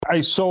I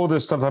saw the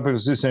startup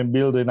ecosystem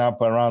building up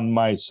around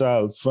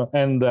myself,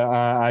 and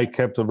I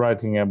kept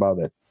writing about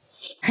it.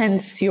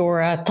 Hence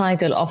your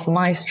title of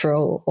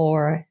Maestro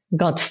or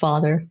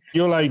Godfather.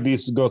 You like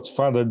this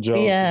Godfather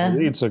joke? Yeah.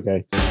 It's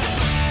okay.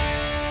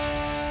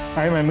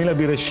 I'm Emil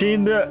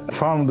Abirashid,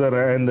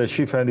 founder and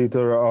chief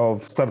editor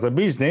of Startup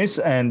Business,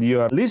 and you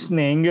are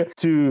listening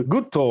to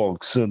Good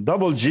Talks,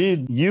 double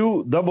G,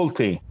 U, double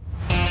T.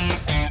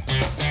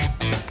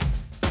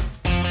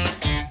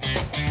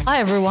 Hi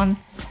everyone,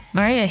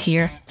 Maria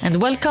here,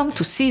 and welcome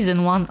to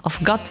Season 1 of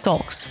Gut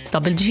Talks,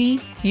 double G,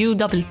 U,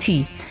 double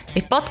T,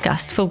 a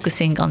podcast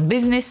focusing on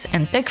business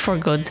and tech for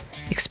good,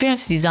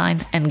 experience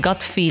design, and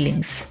gut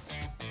feelings.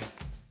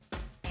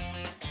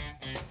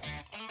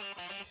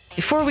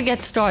 Before we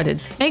get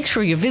started, make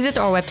sure you visit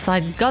our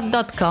website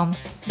gut.com,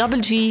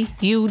 GUTT.com,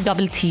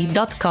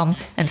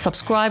 and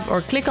subscribe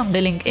or click on the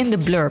link in the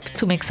blurb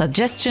to make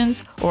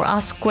suggestions or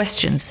ask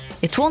questions.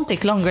 It won't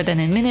take longer than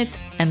a minute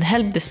and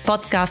help this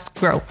podcast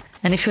grow.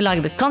 And if you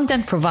like the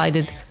content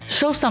provided,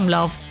 show some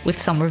love with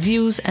some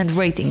reviews and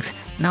ratings.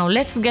 Now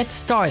let's get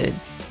started.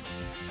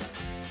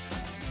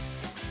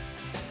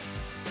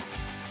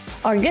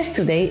 Our guest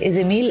today is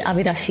Emil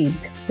Abirashid,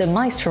 the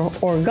maestro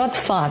or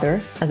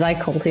godfather, as I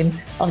called him,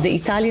 of the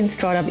Italian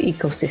startup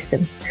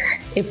ecosystem,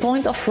 a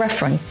point of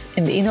reference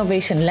in the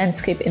innovation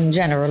landscape in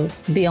general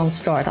beyond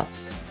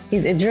startups.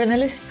 He's a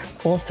journalist,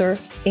 author,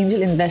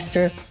 angel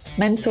investor,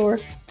 mentor,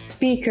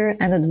 speaker,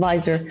 and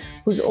advisor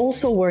who's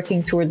also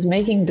working towards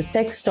making the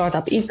tech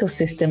startup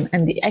ecosystem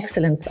and the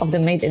excellence of the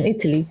Made in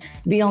Italy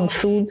beyond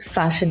food,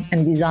 fashion,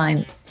 and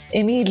design.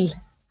 Emil,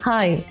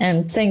 hi,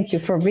 and thank you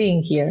for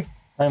being here.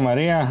 Hi,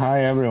 Maria.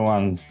 Hi,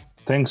 everyone.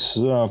 Thanks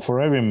for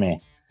having me.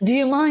 Do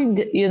you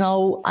mind,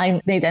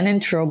 I made an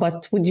intro,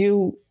 but would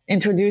you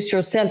introduce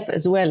yourself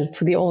as well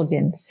to the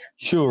audience?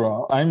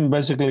 Sure. I'm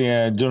basically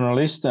a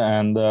journalist,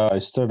 and I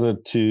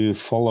started to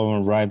follow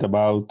and write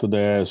about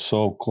the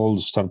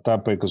so-called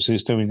startup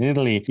ecosystem in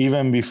Italy,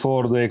 even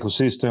before the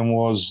ecosystem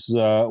was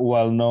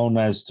well known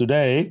as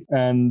today.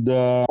 And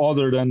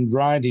other than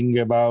writing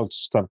about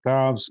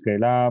startups,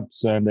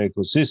 scale-ups, and the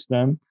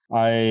ecosystem,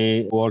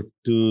 I work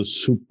to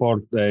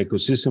support the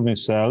ecosystem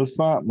itself,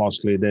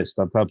 mostly the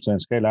startups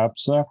and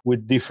scale-ups,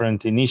 with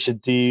different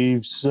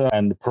initiatives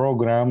and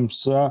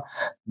programs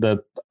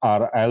that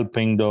are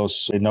helping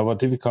those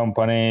innovative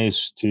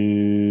companies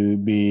to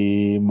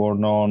be more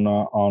known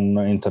on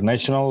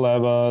international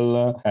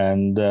level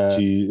and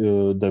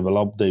to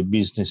develop their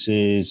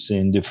businesses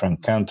in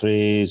different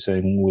countries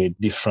and with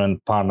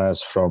different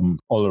partners from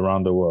all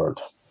around the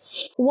world.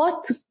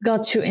 What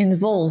got you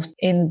involved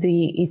in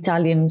the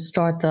Italian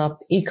startup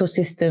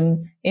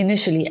ecosystem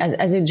initially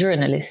as a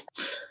journalist?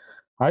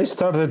 I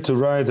started to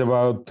write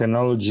about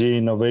technology,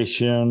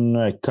 innovation,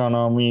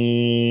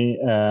 economy,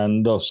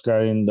 and those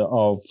kind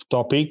of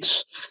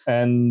topics.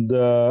 And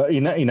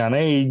in an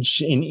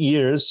age, in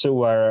years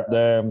where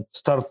the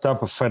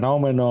startup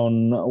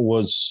phenomenon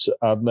was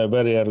at the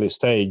very early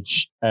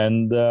stage,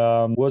 and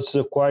was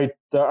quite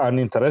an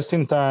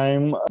interesting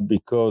time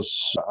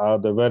because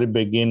at the very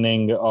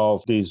beginning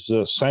of this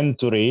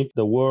century,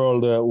 the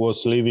world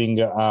was living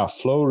a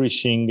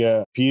flourishing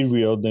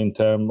period in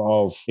terms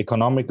of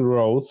economic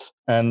growth.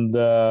 And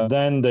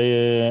then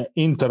the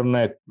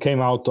internet came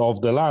out of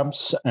the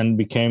labs and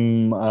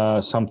became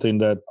something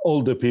that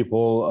all the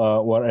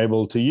people were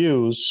able to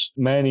use.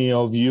 Many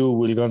of you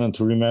will going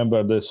to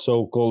remember the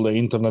so-called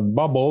internet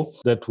bubble.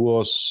 That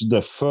was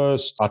the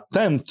first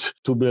attempt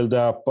to build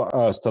up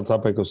a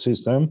startup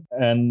ecosystem.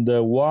 And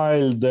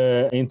while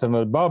the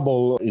internet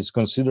bubble is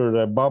considered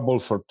a bubble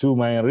for two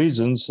main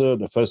reasons,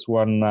 the first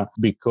one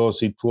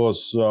because it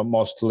was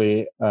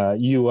mostly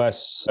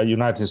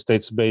United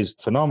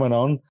States-based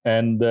phenomenon,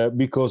 and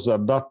because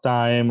at that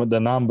time the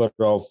number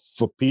of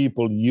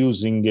people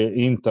using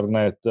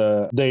internet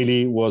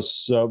daily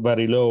was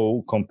very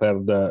low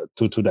compared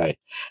to today.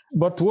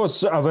 But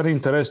was a very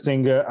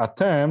interesting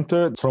attempt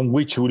from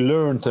which we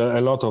learned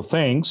a lot of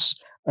things.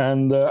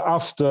 And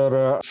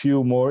after a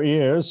few more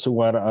years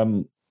where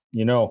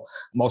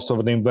most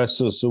of the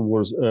investors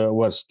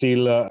were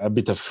still a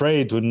bit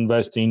afraid to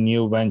invest in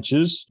new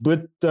ventures.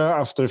 But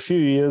after a few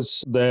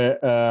years, the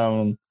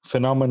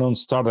phenomenon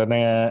started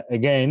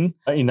again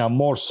in a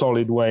more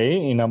solid way,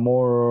 in a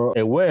more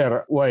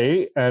aware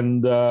way.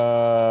 And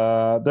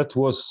that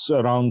was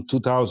around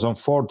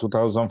 2004,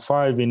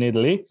 2005 in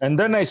Italy. And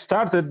then I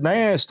started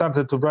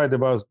to write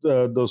about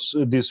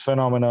this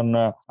phenomenon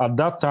at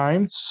that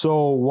time.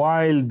 So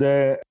while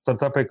the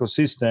startup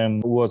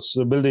ecosystem was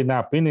building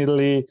up in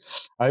Italy,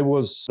 I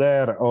was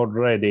there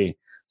already.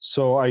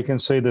 So I can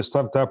say I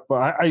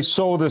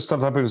saw the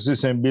startup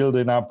ecosystem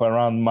building up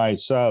around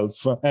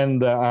myself,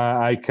 and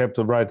I kept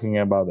writing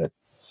about it.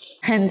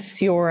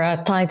 hence your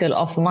title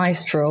of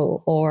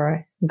maestro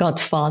or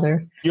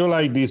godfather. You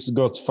like this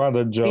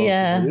godfather joke?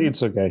 Yeah.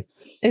 It's okay.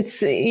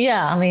 It's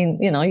I mean,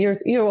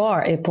 you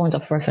are a point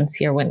of reference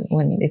here when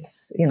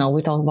it's,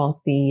 we talk about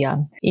the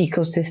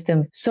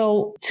ecosystem.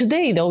 So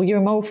today, though,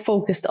 you're more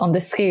focused on the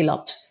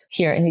scale-ups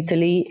here in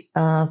Italy,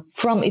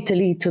 from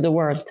Italy to the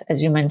world,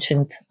 as you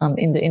mentioned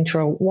in the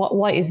intro.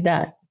 Why is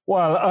that?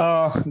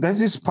 Well,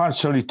 that is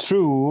partially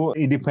true.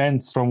 It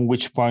depends from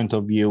which point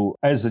of view.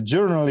 As a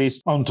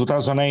journalist, in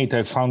 2008,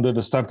 I founded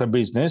a startup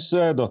business,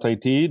 .it.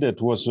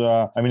 That was,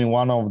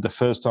 one of the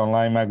first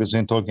online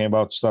magazines talking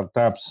about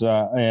startups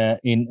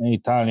in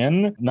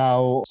Italian.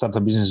 Now,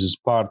 startup business is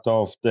part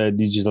of the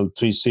Digital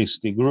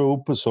 360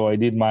 group. So I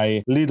did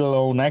my little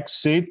own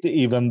exit,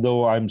 even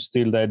though I'm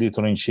still the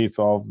editor-in-chief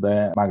of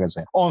the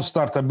magazine. On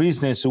startup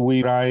business,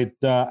 we write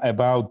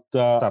about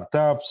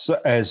startups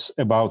as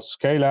about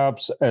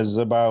scale-ups, as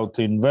about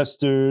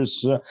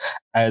investors,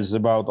 as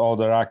about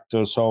other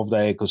actors of the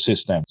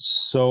ecosystem.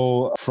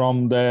 So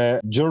from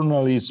the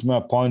journalism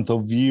point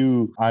of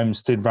view, I'm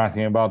still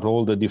writing about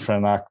all the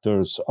different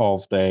actors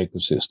of the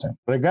ecosystem.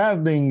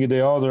 Regarding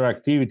the other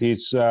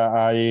activities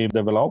I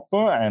develop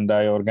and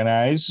I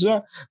organize,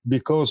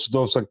 because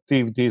those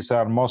activities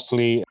are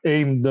mostly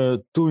aimed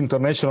to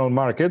international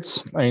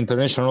markets,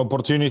 international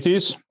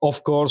opportunities.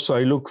 Of course,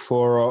 I look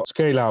for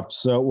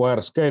scale-ups,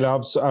 where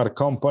scale-ups are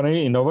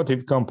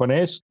innovative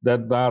companies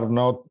that are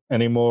not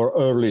anymore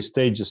early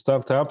stage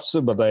startups,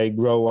 but they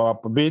grow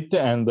up a bit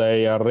and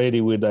they are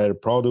ready with their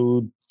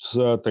products,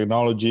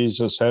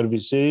 technologies,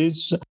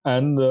 services,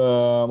 and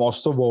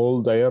most of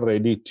all, they are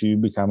ready to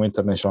become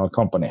international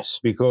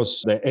companies.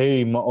 Because the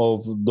aim of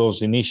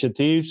those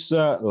initiatives,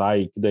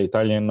 like the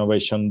Italian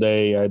Innovation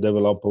Day I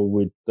developed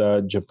with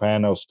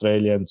Japan,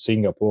 Australia, and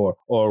Singapore,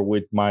 or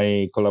with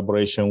my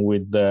collaboration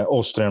with the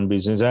Austrian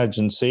Business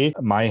Agency,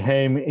 my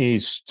aim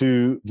is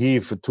to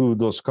give to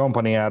those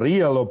companies a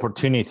real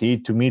opportunity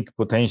to meet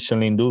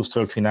potential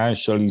industrial,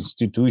 financial,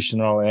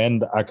 institutional,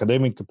 and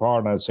academic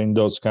partners in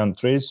those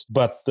countries,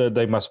 but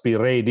they must be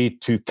ready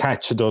to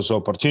catch those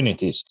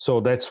opportunities. So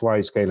that's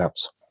why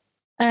scale-ups.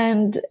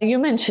 And you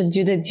mentioned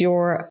you did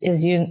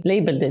as you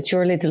labeled it,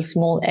 your little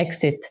small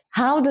exit.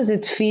 How does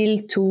it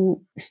feel to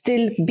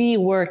still be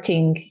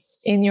working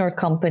in your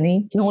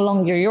company, no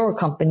longer your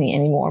company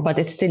anymore, but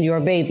it's still your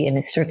baby in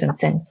a certain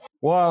sense?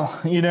 Well,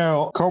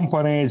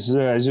 companies,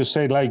 as you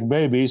say, like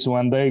babies,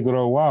 when they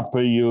grow up,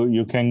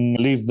 you can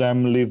leave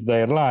them live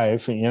their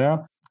life,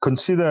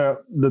 Consider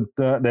that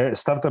the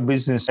startup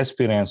business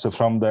experience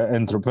from the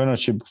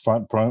entrepreneurship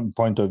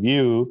point of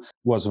view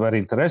was very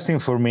interesting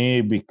for me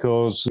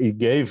because it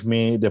gave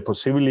me the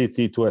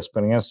possibility to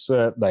experience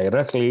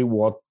directly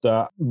what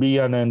be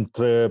an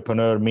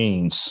entrepreneur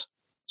means.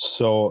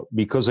 So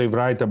because I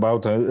write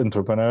about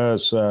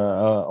entrepreneurs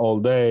all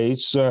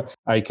days,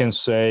 I can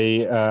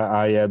say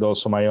I had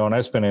also my own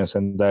experience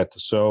in that.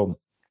 So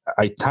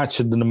I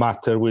touched the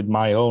matter with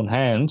my own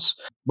hands,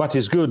 but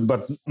it's good.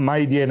 But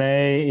my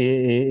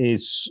DNA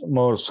is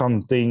more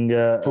something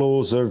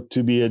closer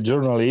to be a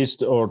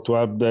journalist or to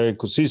have the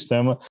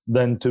ecosystem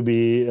than to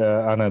be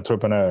an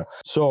entrepreneur.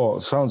 So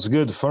sounds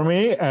good for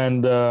me.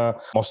 And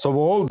most of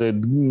all, the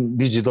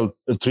Digital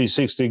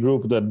 360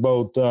 group that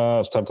bought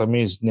Startup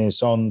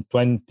Business on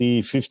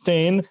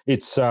 2015,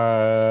 it's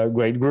a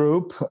great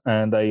group,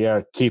 and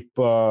I keep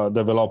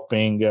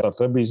developing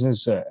Startup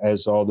Business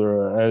as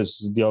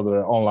the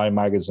other online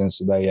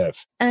magazines they have.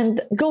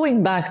 And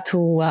going back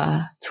to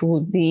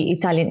the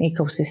Italian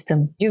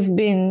ecosystem, you've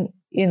been,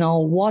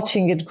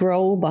 watching it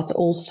grow, but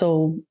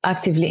also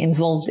actively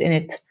involved in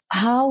it.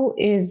 How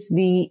is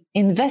the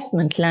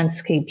investment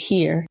landscape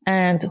here,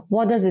 and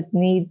what does it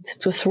need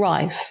to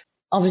thrive?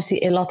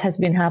 Obviously, a lot has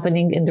been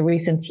happening in the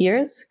recent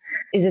years.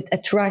 Is it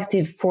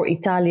attractive for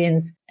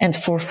Italians and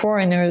for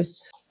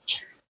foreigners?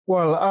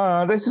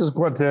 Well, this is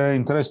quite an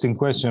interesting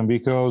question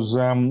because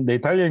the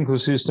Italian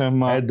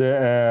ecosystem had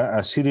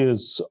a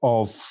series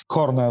of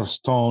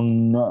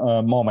cornerstone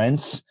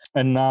moments.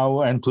 And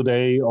now and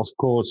today, of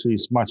course,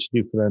 is much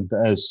different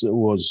as it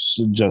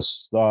was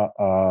just,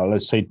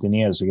 let's say, 10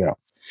 years ago.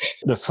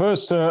 The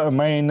first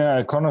main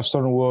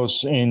cornerstone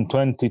was in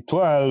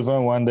 2012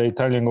 when the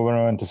Italian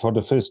government for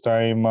the first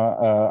time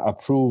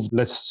approved,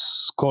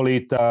 let's call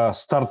it a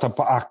Startup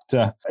Act.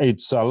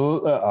 It's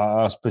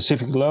a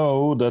specific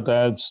law that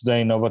helps the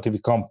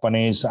innovative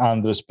companies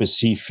under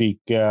specific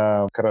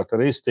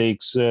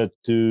characteristics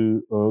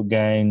to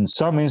gain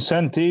some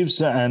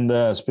incentives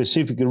and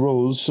specific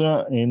rules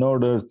in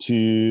order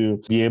to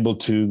be able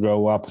to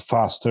grow up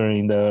faster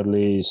in the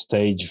early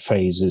stage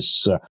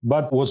phases.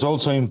 But was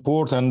also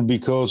important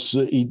because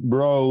it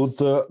brought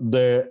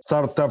the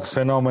startup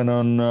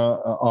phenomenon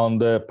on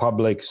the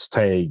public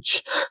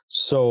stage.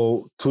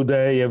 So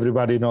today,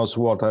 everybody knows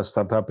what a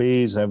startup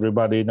is.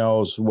 Everybody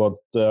knows what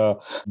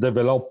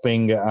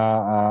developing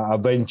a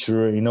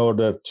venture in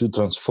order to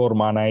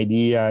transform an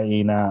idea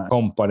in a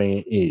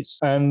company is.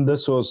 And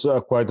this was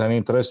quite an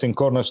interesting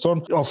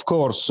cornerstone. Of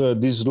course,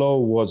 this law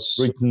was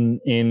written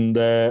in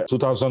the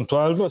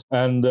 2012,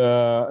 and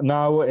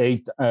now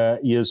 8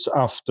 years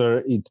after,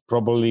 it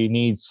probably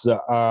needs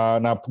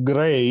an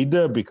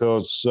upgrade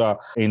because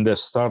in the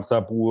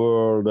startup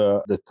world,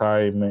 the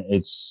time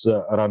it's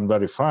run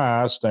very fast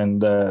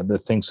and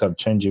the things are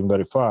changing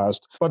very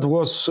fast. But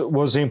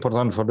was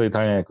important for the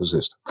Italian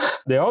ecosystem.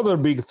 The other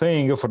big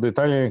thing for the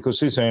Italian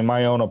ecosystem, in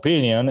my own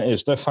opinion,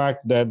 is the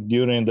fact that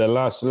during the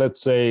last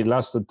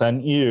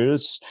 10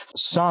 years,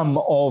 some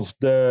of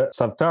the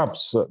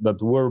startups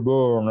that were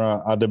born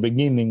at the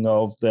beginning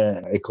of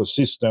the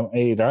ecosystem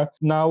era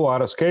now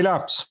are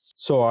scale-ups.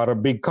 So are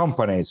big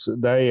companies.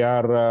 They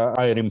are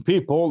hiring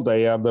people.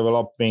 They are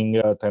developing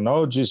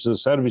technologies,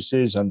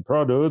 services, and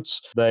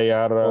products. They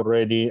are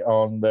already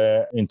on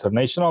the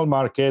international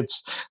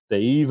markets.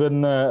 They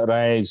even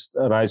raised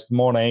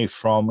money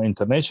from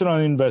international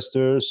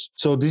investors.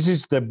 So this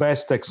is the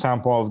best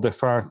example of the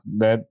fact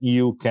that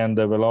you can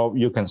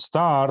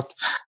start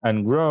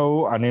and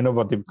grow an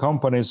innovative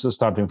companies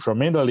starting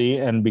from Italy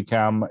and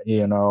become,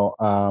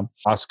 a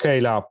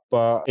scale-up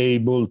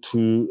able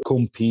to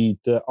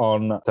compete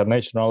on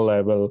international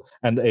level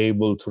and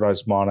able to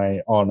raise money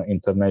on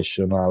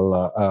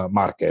international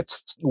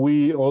markets.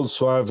 We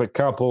also have a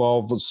couple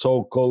of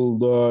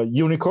so-called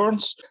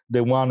unicorns.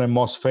 The one and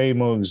most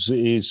famous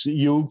is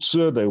Yoox.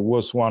 That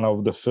was one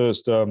of the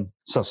first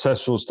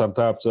successful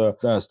startups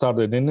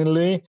started in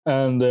Italy.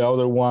 And the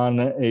other one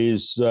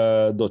is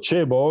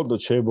Docebo.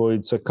 Docebo,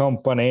 it's a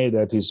company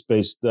that is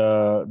based,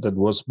 that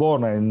was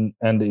born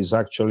and is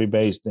actually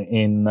based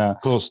in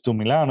close to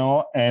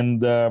Milano.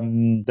 And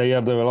they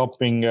are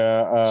developing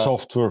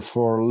software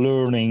for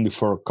learning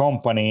for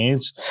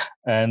companies.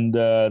 And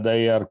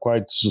they are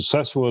quite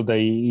successful.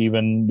 They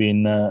even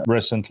been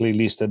recently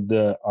listed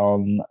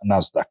on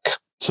NASDAQ.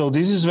 So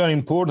this is very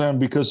important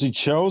because it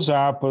shows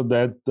up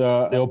that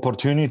the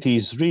opportunity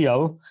is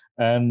real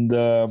and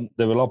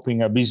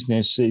developing a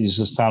business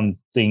is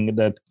something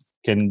that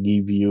can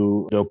give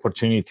you the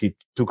opportunity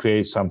to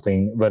create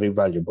something very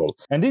valuable.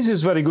 And this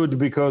is very good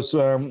because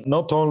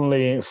not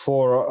only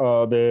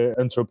for the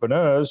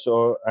entrepreneurs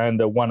and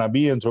the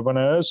wannabe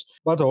entrepreneurs,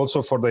 but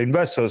also for the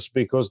investors,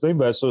 because the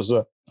investors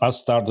have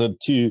started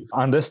to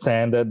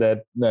understand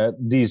that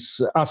this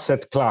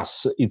asset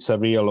class, it's a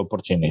real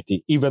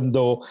opportunity, even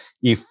though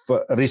if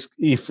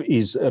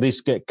is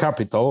risk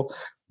capital,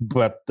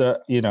 but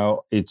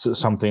it's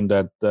something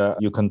that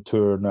you can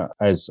turn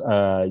as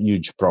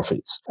huge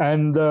profits.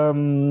 And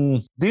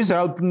this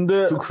helped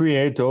to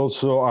create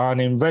also an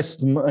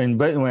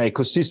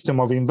ecosystem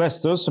of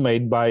investors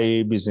made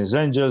by business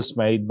angels,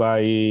 made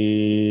by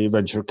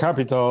venture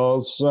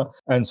capitals,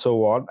 and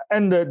so on.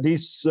 And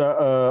this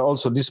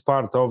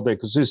part of the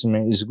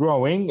ecosystem is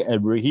growing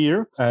every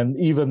year. And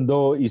even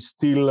though it's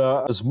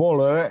still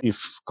smaller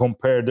if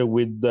compared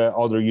with the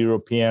other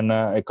European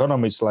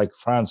economies like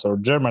France or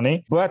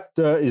Germany, but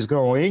is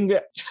growing.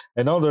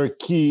 Another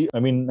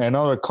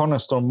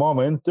cornerstone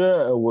moment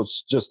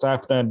was just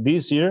happened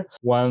this year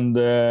when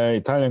the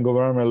Italian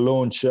government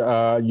launched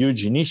a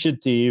huge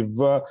initiative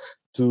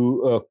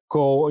to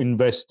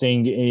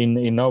co-investing in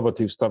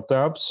innovative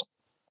startups.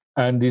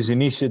 And this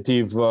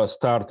initiative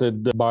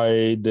started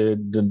by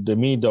the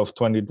mid of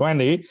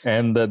 2020,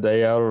 and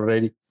they are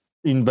already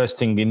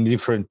investing in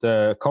different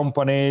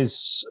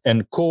companies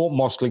and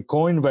mostly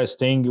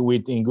co-investing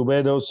with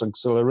incubators,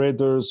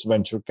 accelerators,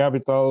 venture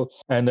capital.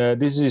 And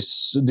this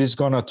is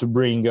going to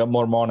bring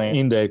more money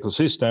in the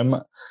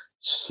ecosystem.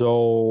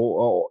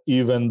 So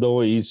even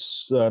though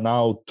it's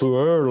now too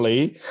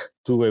early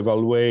to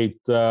evaluate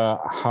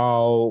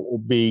how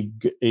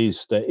big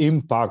is the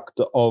impact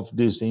of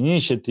this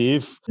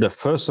initiative, the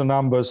first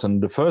numbers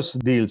and the first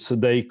deals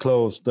they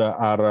closed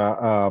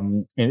are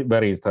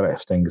very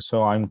interesting.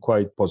 So I'm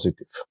quite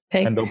positive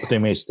and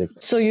optimistic.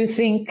 So you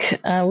think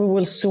we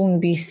will soon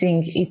be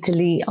seeing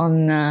Italy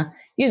on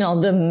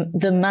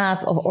the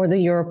map or the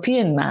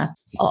European map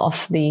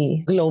of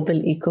the global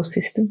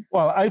ecosystem?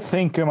 Well, I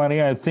think,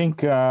 Maria, I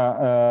think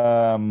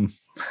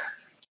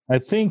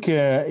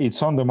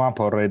it's on the map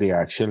already,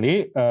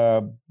 actually.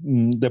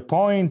 The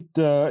point,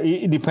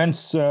 it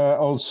depends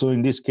also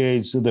in this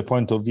case, the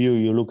point of view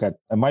you look at.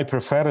 My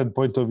preferred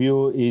point of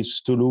view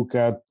is to look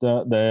at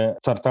the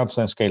startups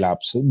and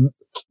scale-ups.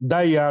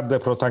 They are the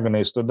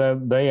protagonists.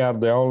 They are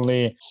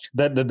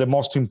the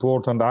most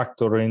important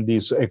actor in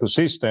this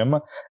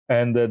ecosystem,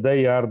 and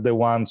they are the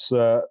ones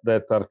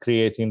that are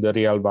creating the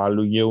real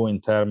value in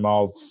terms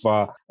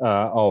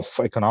of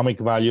economic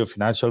value,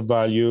 financial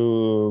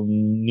value,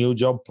 new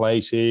job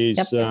places,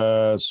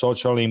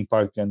 social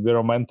impact,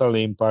 environmental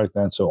impact,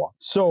 and so on.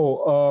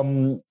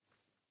 So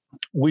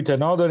with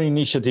another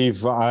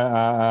initiative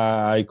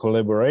I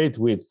collaborate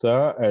with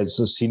as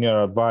a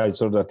senior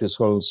advisor that is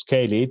called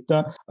Scale It.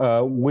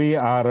 We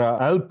are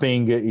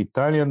helping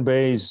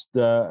Italian-based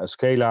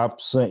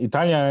scale-ups,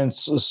 Italian and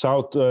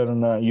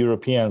Southern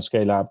European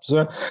scale-ups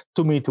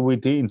to meet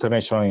with the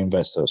international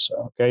investors.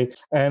 Okay,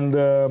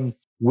 and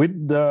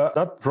with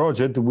that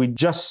project, we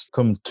just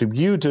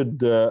contributed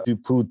to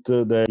put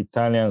the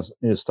Italian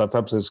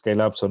startups and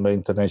scale-ups on the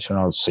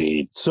international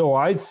scene. So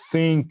I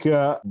think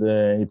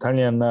the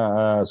Italian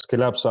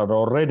scale-ups are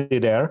already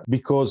there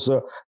because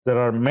there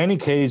are many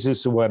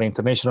cases where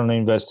international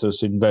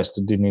investors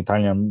invested in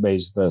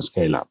Italian-based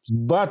scale-ups.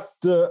 But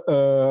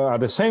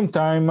at the same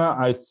time,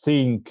 I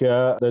think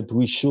that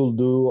we should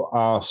do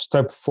a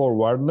step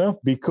forward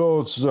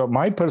because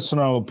my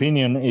personal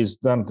opinion is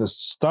that the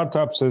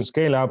startups and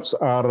scale-ups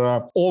are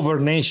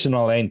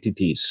over-national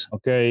entities.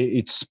 Okay,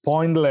 it's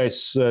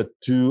pointless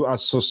to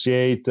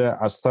associate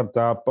a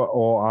startup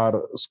or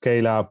a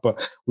scale-up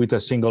with a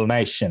single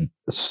nation.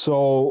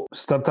 So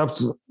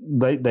startups,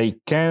 they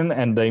can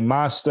and they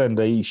must and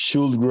they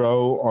should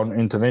grow on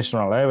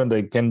international level.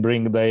 They can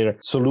bring their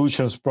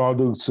solutions,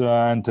 products,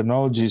 and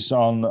technologies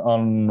on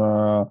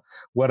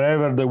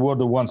wherever the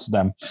world wants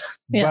them.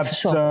 Yeah, but for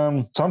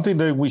sure. Something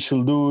that we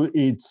should do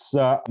is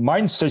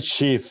mindset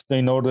shift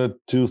in order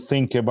to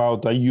think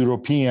about a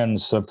European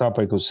startup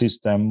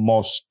ecosystem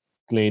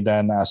mostly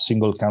than a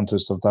single country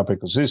startup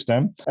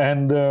ecosystem.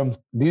 And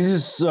this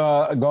is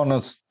going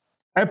to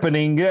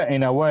happening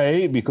in a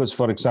way because,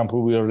 for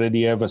example, we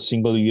already have a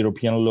single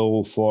European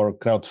law for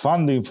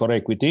crowdfunding for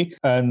equity,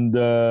 and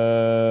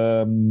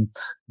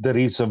there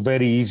is a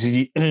very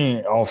easy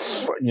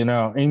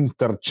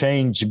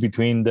interchange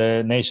between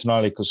the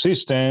national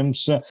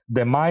ecosystems.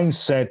 The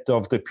mindset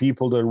of the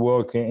people that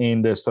work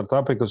in the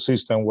startup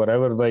ecosystem,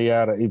 wherever they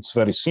are, it's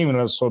very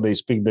similar. So they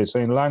speak the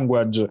same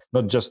language,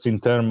 not just in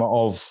terms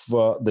of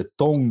the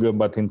tongue,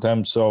 but in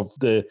terms of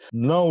the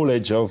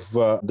knowledge of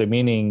the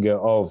meaning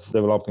of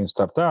developing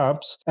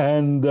startups.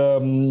 And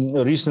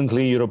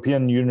recently,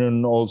 European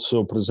Union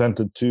also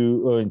presented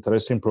two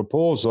interesting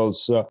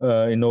proposals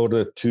in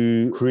order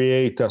to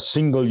create a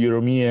single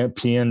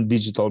European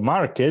digital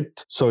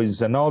market. So it's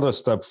another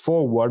step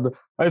forward.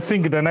 I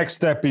think the next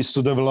step is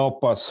to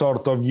develop a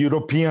sort of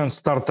European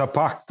Startup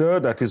Act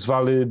that is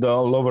valid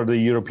all over the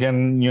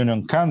European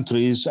Union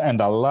countries and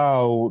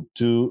allow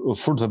to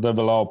further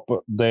develop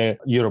the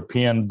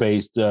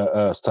European-based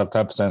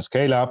startups and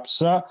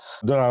scale-ups.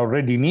 There are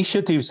already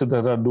initiatives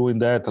that are doing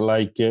that,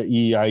 like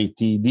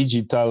EIT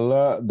Digital,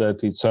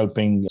 that is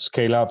helping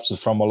scale-ups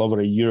from all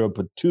over Europe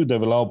to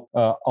develop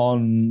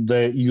on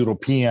the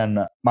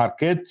European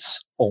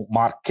markets or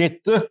market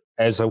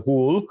as a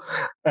whole.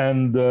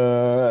 And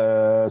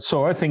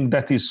so I think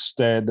that is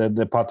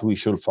the path we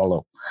should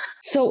follow.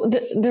 So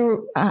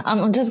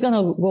I'm just going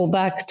to go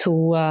back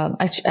to,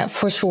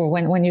 for sure,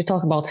 when you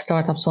talk about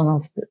startups, one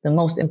of the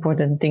most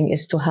important thing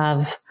is to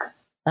have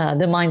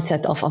the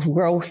mindset of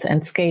growth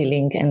and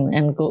scaling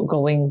and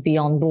going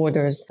beyond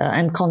borders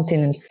and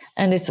continents.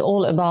 And it's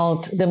all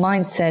about the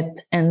mindset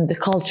and the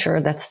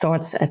culture that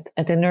starts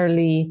at an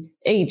early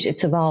age.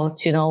 It's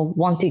about,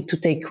 wanting to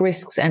take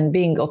risks and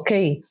being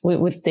okay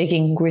with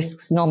taking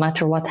risks no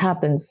matter what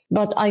happens.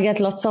 But I get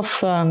lots of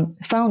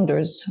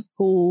founders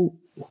who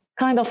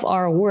kind of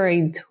are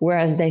worried,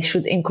 whereas they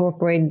should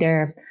incorporate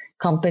their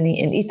company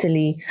in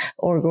Italy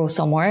or go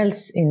somewhere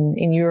else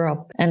in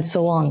Europe and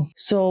so on.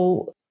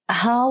 So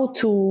how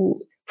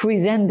to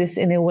present this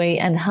in a way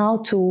and how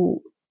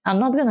to, I'm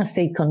not going to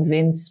say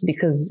convince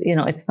because,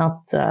 it's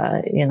not,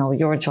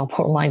 your job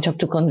or my job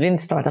to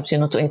convince startups,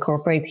 to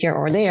incorporate here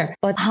or there,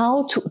 but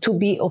how to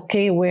be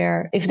okay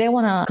where if they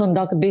want to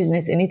conduct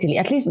business in Italy,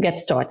 at least get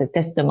started,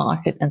 test the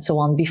market and so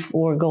on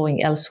before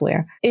going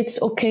elsewhere.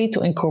 It's okay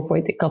to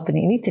incorporate a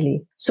company in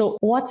Italy. So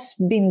what's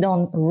been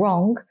done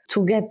wrong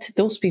to get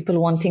those people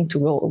wanting to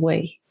go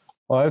away?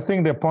 Well, I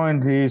think the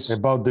point is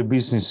about the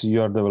business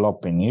you're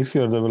developing. If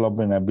you're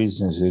developing a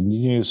business and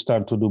you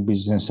start to do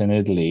business in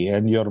Italy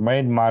and your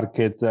main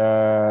market,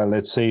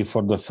 let's say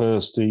for the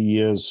first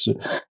years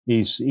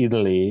is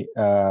Italy,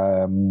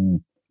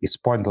 it's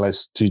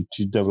pointless to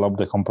develop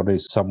the company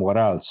somewhere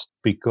else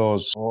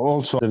because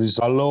also there is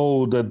a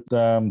law that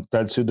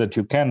tells you that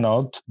you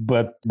cannot,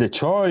 but the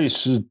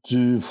choice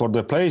for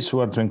the place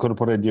where to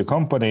incorporate your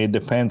company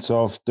depends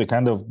of the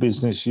kind of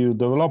business you're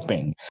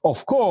developing.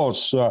 Of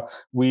course,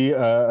 we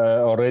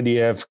already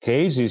have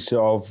cases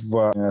of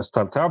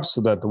startups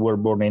that were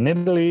born in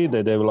Italy.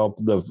 They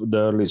developed the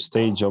early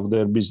stage of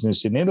their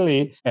business in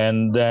Italy,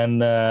 and then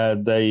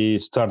they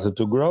started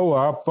to grow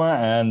up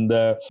and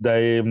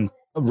they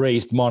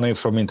raised money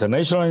from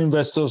international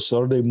investors,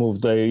 or they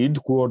moved their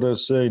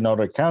headquarters in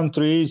other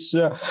countries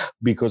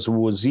because it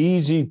was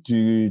easy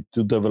to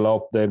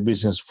develop their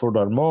business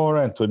furthermore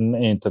and to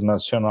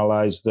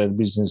internationalize their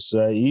business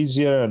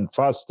easier and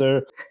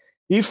faster.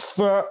 If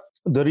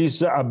there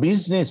is a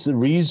business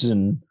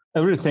reason,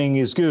 everything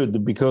is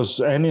good because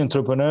any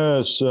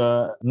entrepreneurs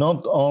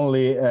not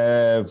only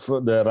have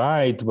the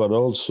right but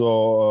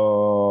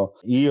also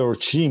he or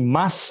she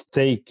must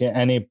take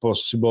any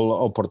possible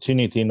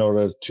opportunity in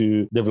order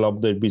to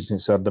develop their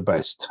business at the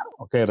best,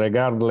 okay,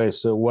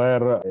 regardless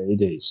where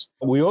it is.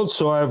 We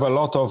also have a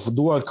lot of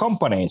dual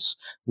companies.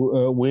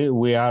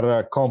 We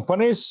are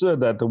companies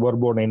that were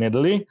born in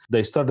Italy.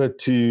 They started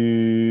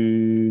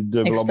to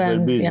develop their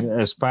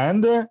business,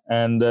 expand,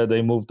 and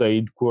they moved the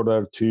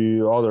headquarters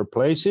to other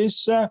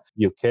places,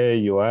 UK,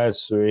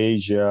 US,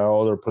 Asia,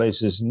 other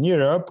places in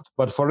Europe.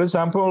 But for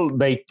example,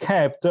 they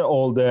kept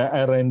all the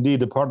R&D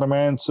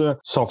departments,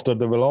 software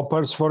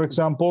developers, for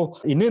example,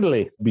 in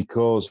Italy,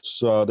 because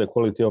the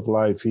quality of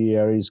life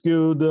here is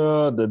good,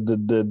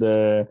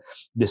 the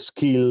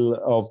skill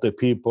of the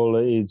people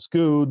is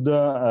good,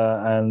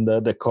 and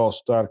the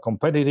costs are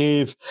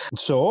competitive.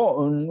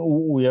 So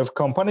we have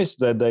companies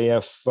that they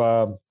have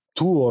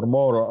 2 or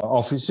more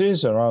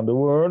offices around the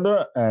world,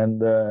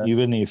 and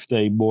even if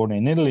they born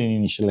in Italy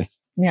initially.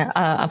 Yeah,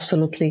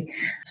 absolutely.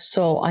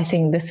 So I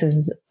think this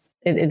is,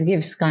 it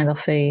gives kind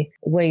of a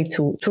way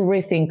to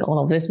rethink all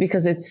of this,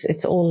 because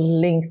it's all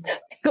linked.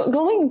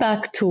 Going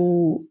back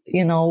to,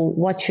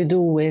 what you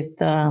do with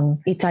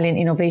Italian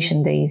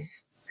Innovation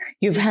Days,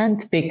 you've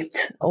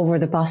handpicked over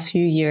the past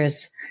few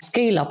years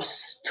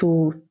scale-ups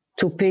to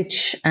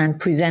pitch and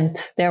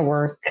present their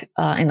work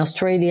in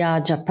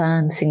Australia,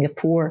 Japan,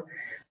 Singapore,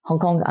 Hong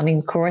Kong. I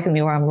mean, correct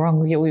me where I'm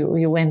wrong.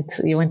 You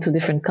went to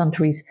different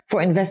countries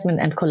for investment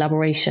and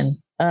collaboration.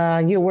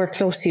 You work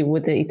closely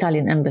with the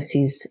Italian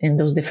embassies in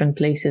those different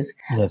places.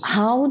 Yes.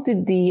 How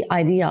did the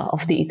idea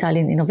of the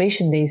Italian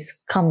Innovation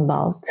Days come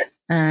about,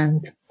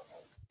 and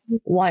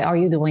why are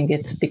you doing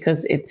it?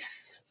 Because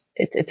it's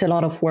a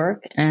lot of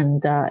work,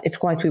 and it's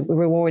quite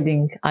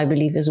rewarding, I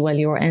believe, as well,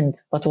 your end.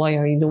 But why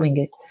are you doing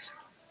it?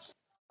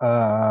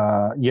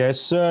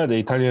 Yes, the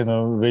Italian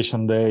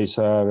Innovation Days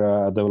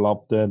are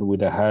developed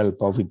with the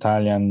help of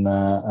Italian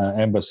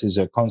embassies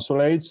and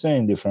consulates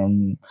in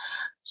different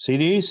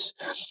cities.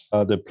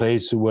 The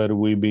place where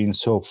we've been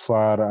so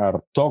far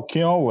are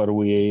Tokyo, where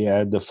we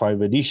had the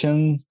 5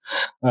 editions,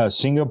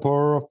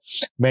 Singapore,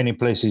 many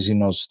places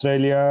in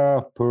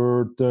Australia,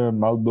 Perth,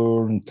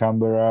 Melbourne,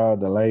 Canberra,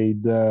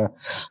 Adelaide.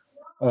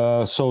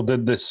 So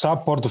the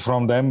support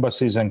from the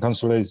embassies and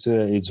consulates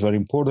is very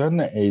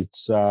important.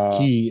 It's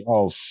key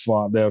of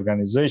the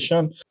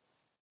organization.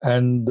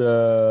 And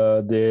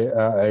the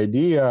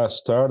idea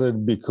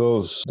started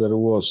because there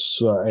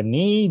was a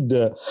need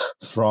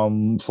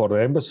for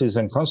the embassies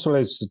and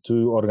consulates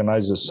to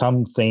organize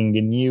something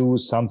new,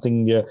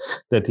 something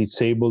that is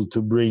able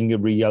to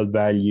bring real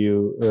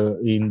value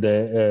in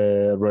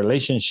the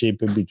relationship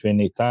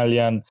between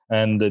Italian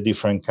and the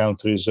different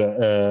countries'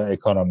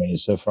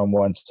 economies from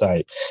one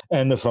side.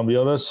 And from the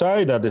other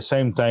side, at the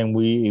same time,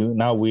 we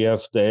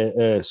have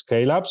the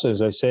scale-ups,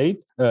 as I said.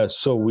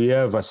 So we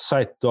have a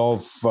set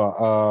of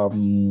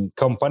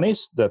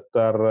companies that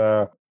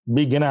are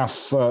big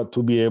enough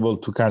to be able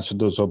to catch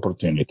those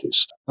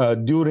opportunities.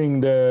 During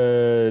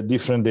the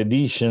different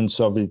editions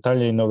of the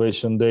Italian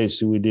Innovation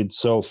Days we did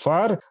so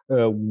far,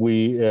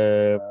 we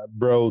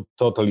brought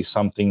totally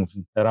something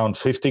around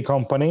 50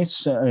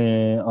 companies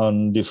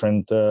on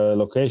different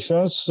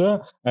locations.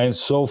 And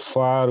so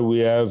far we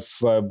have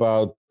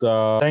about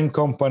 10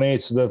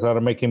 companies that are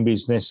making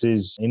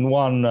businesses in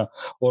one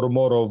or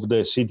more of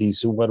the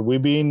cities where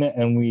we've been.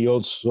 And we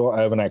also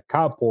have a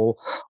couple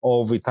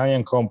of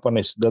Italian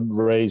companies that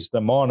raise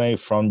the money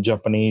from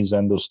Japanese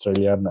and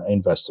Australian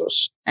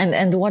investors.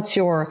 And what's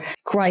your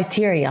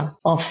criteria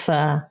of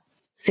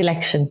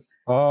selection?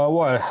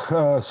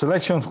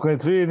 Selection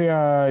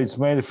criteria is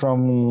made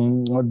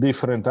from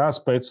different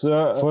aspects.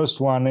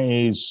 First one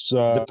is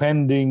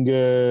depending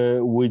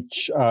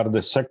which are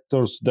the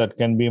sectors that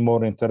can be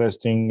more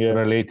interesting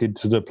related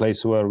to the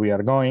place where we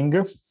are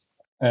going.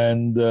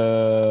 And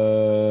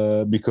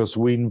because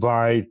we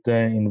invite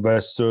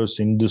investors,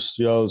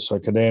 industrials,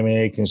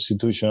 academic,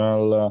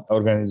 institutional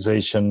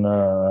organization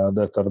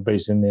that are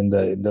based in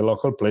the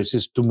local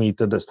places to meet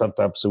the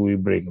startups we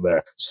bring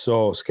there.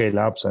 So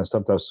scale-ups and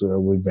startups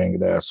we bring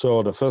there.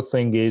 So the first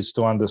thing is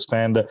to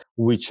understand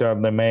which are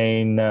the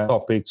main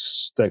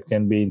topics that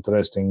can be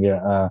interesting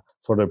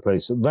for the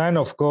place. Then,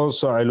 of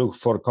course, I look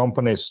for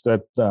companies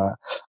that are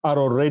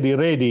already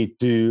ready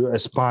to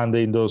expand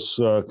in those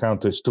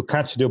countries to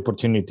catch the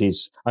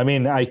opportunities. I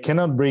mean, I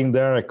cannot bring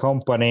there a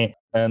company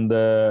and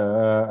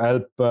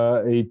help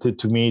it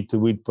to meet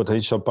with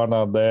potential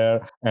partner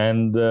there.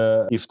 And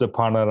if the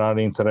partner are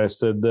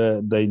interested,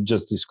 they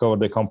just discover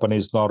the company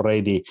is not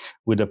ready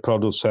with the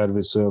product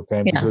service,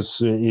 okay? Yeah.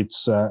 Because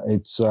it's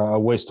a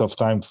waste of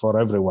time for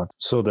everyone.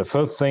 So the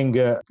first thing,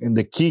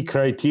 the key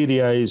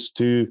criteria is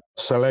to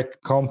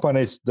select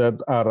companies that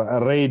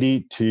are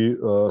ready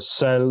to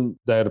sell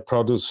their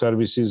product,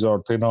 services,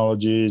 or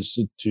technologies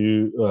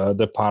to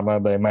the partner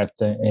they met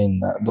in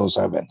those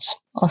events.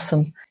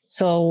 Awesome.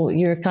 So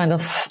you're kind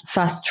of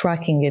fast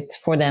tracking it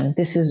for them.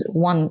 This is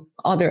one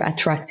other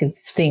attractive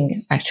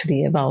thing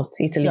actually about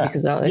Italy,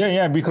 because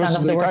because kind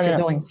of the work you're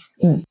doing.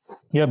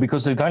 Yeah,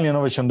 because the Italian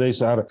Innovation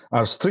Days are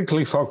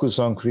strictly focused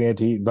on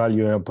creating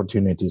value and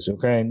opportunities.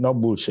 Okay, no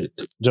bullshit,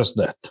 just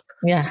that.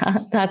 Yeah,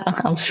 that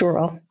I'm sure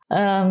of.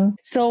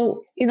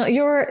 So,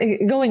 you're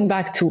going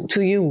back to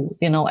you,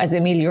 as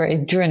Emil, you're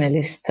a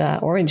journalist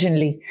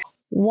originally.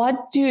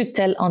 What do you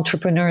tell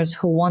entrepreneurs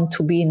who want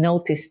to be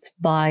noticed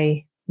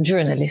by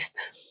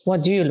journalists?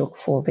 What do you look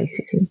for,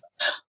 basically?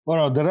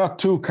 Well, there are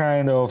two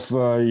kind of,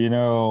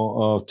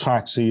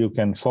 tracks you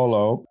can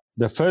follow.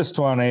 The first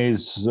one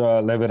is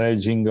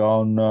leveraging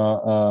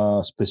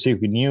on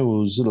specific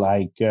news,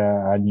 like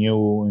a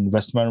new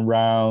investment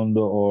round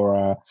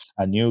or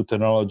a new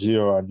technology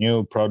or a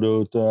new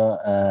product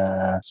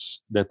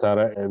that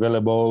are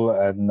available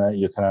and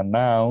you can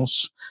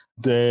announce.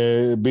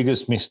 The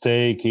biggest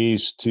mistake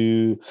is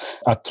to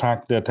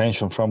attract the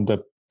attention from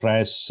the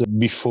press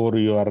before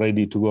you are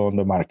ready to go on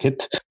the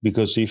market,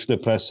 because if the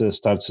press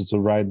starts to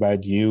write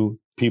about you,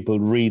 people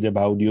read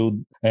about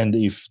you, and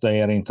if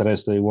they are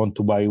interested, they want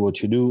to buy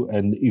what you do.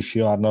 And if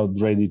you are not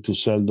ready to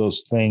sell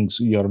those things,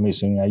 you're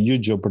missing a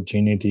huge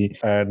opportunity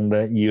and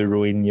you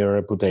ruin your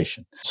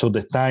reputation. So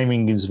the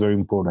timing is very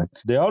important.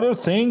 The other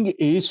thing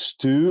is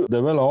to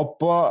develop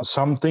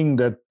something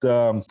that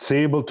is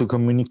able to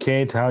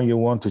communicate how you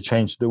want to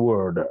change the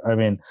world. I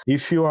mean,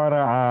 if you are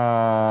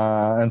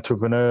an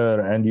entrepreneur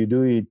and you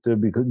do it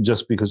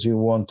just because you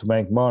want to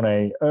make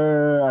money,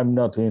 I'm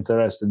not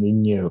interested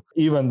in you,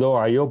 even though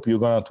I hope you're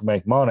going to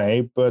make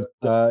money. But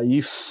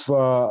if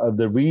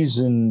the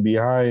reason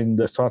behind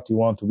the fact you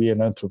want to be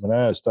an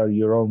entrepreneur, start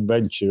your own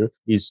venture,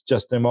 is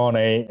just the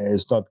money,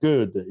 it's not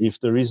good. If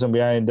the reason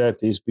behind that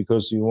is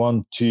because you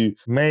want to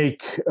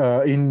make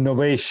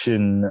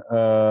innovation,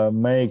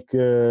 make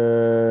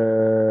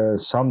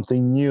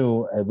something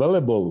new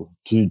available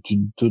to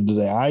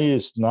the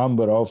highest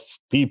number of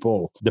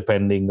people,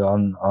 depending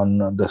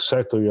on the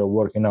sector you're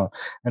working on,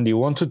 and you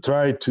want to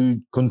try to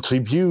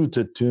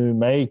contribute to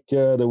make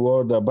the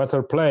world a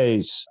better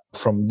place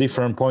from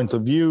different point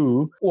of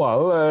view,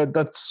 well,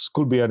 that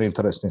could be an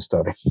interesting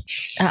story.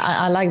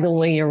 I like the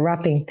way you're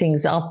wrapping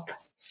things up.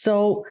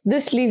 So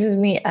this leaves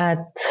me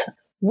at,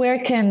 where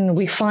can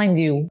we find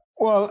you?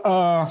 Well,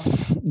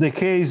 the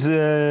case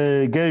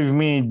gave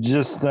me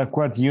just a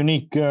quite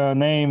unique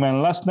name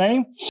and last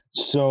name.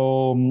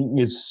 So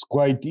it's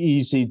quite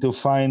easy to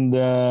find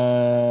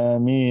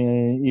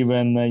me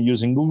even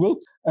using Google.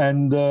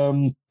 And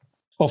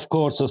of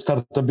course,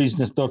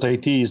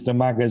 startupbusiness.it is the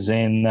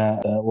magazine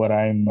where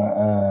I'm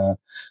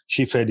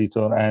chief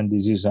editor, and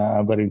this is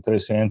a very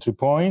interesting entry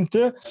point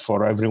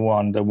for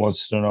everyone that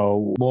wants to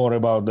know more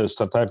about the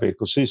startup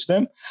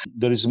ecosystem.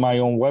 There is my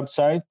own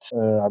website,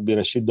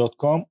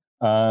 abdirashid.com,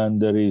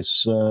 and there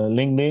is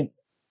LinkedIn,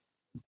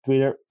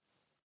 Twitter,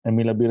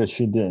 Emil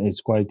Abdirashid.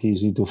 It's quite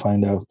easy to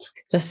find out.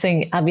 Just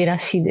saying,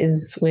 Abdirashid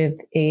is with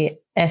a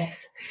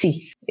SC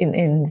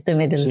in the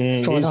middle.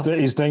 It's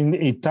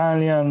the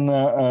Italian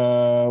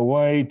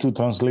way to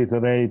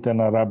transliterate an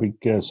Arabic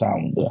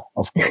sound,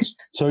 of course.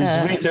 So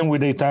it's written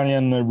with the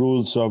Italian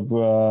rules of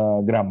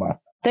grammar.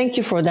 Thank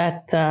you for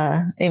that,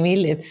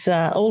 Emil. It's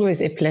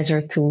always a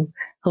pleasure to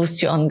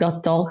host you on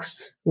Got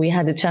Talks. We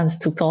had a chance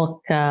to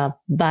talk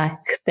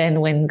back then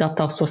when Got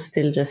Talks was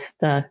still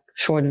just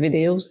short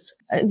videos.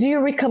 Do you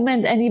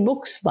recommend any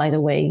books, by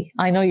the way?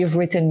 I know you've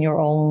written your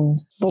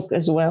own book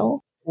as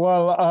well.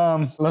 Well,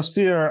 last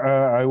year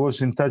I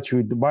was in touch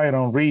with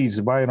Byron Rees.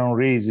 Byron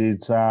Rees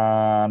is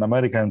an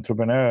American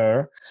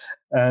entrepreneur,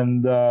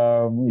 and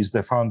he's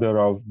the founder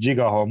of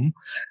GigaHome.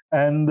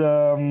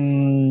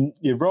 And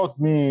he wrote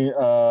me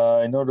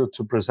in order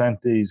to present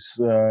his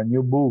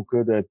new book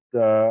that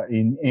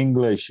in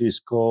English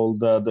is called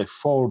The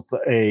Fourth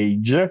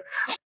Age.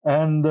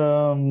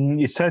 And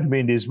he sent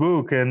me this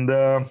book, and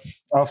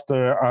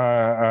after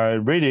I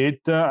read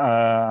it,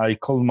 I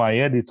called my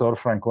editor,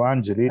 Franco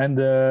Angeli, and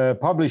the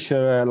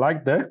publisher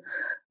liked that.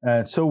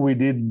 So we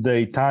did the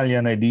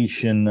Italian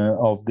edition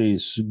of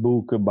this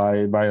book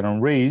by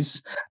Byron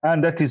Rees,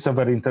 and that is a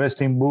very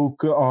interesting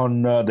book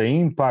on the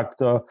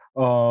impact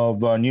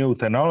of new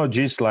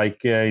technologies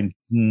like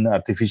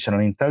artificial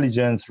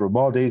intelligence,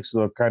 robotics,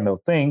 those kind of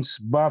things,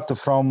 but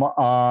from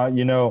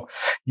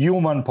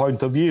human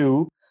point of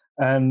view.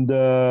 And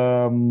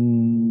the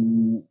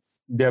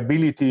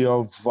ability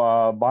of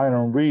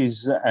Byron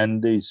Rees,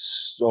 and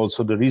is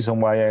also the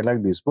reason why I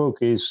like this book,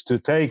 is to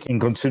take in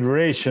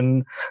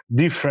consideration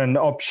different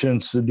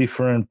options,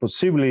 different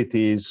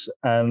possibilities,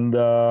 and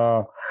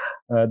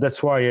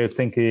that's why I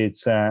think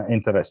it's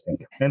interesting.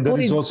 And there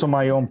is also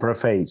my own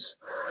preface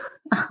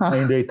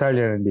in the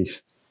Italian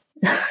edition.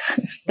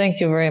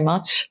 Thank you very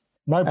much.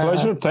 My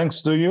pleasure.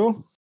 Thanks to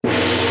you.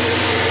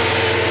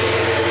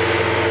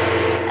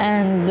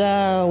 And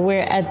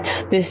we're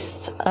at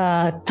this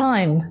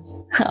time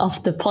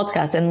of the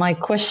podcast. And my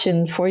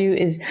question for you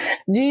is,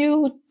 do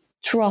you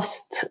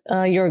trust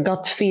your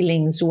gut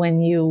feelings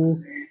when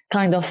you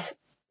kind of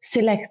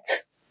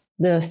select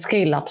the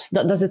scale-ups?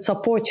 Does it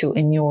support you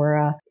in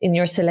your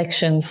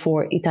selection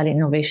for Italian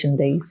Innovation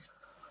Days?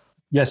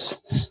 Yes.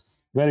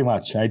 Very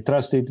much. I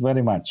trust it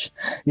very much.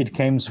 It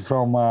comes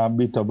from a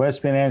bit of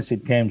experience.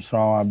 It comes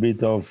from a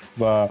bit of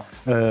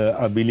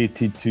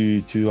ability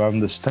to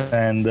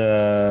understand,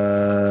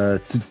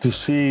 to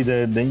see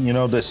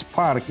the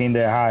spark in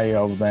the eye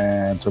of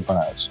the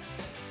entrepreneurs.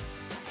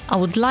 I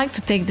would like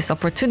to take this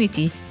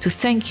opportunity to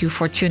thank you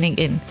for tuning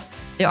in.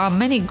 There are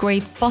many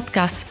great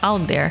podcasts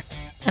out there,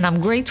 and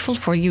I'm grateful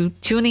for you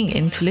tuning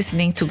in to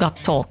listening to GUT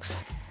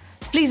Talks.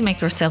 Please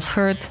make yourself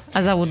heard,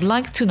 as I would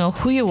like to know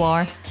who you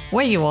are,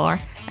 where you are,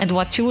 and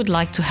what you would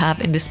like to have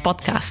in this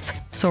podcast,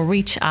 so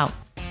reach out.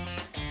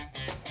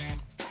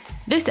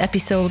 This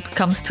episode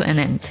comes to an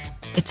end.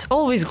 It's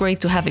always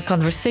great to have a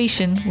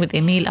conversation with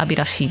Emile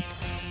Abirashid.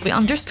 We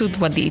understood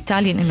what the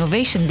Italian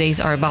Innovation Days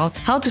are about,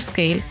 how to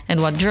scale,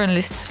 and what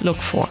journalists look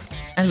for.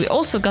 And we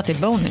also got a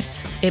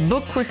bonus, a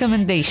book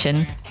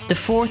recommendation, The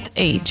Fourth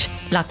Age,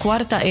 La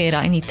Quarta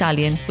Era in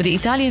Italian, with the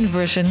Italian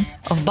version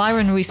of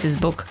Byron Rees's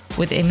book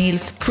with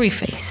Emile's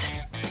preface.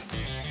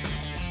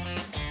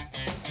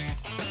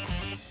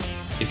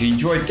 If you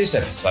enjoyed this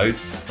episode,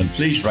 then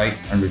please rate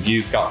and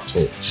review GUT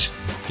Talks.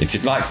 If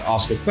you'd like to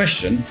ask a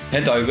question,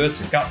 head over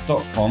to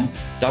gut.com,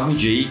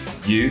 GUTT.com,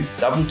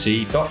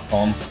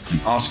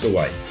 and ask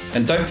away.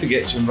 And don't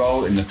forget to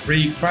enroll in the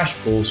free crash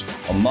course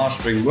on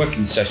mastering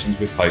working sessions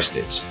with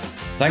Post-its.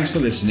 Thanks for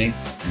listening,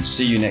 and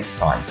see you next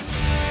time.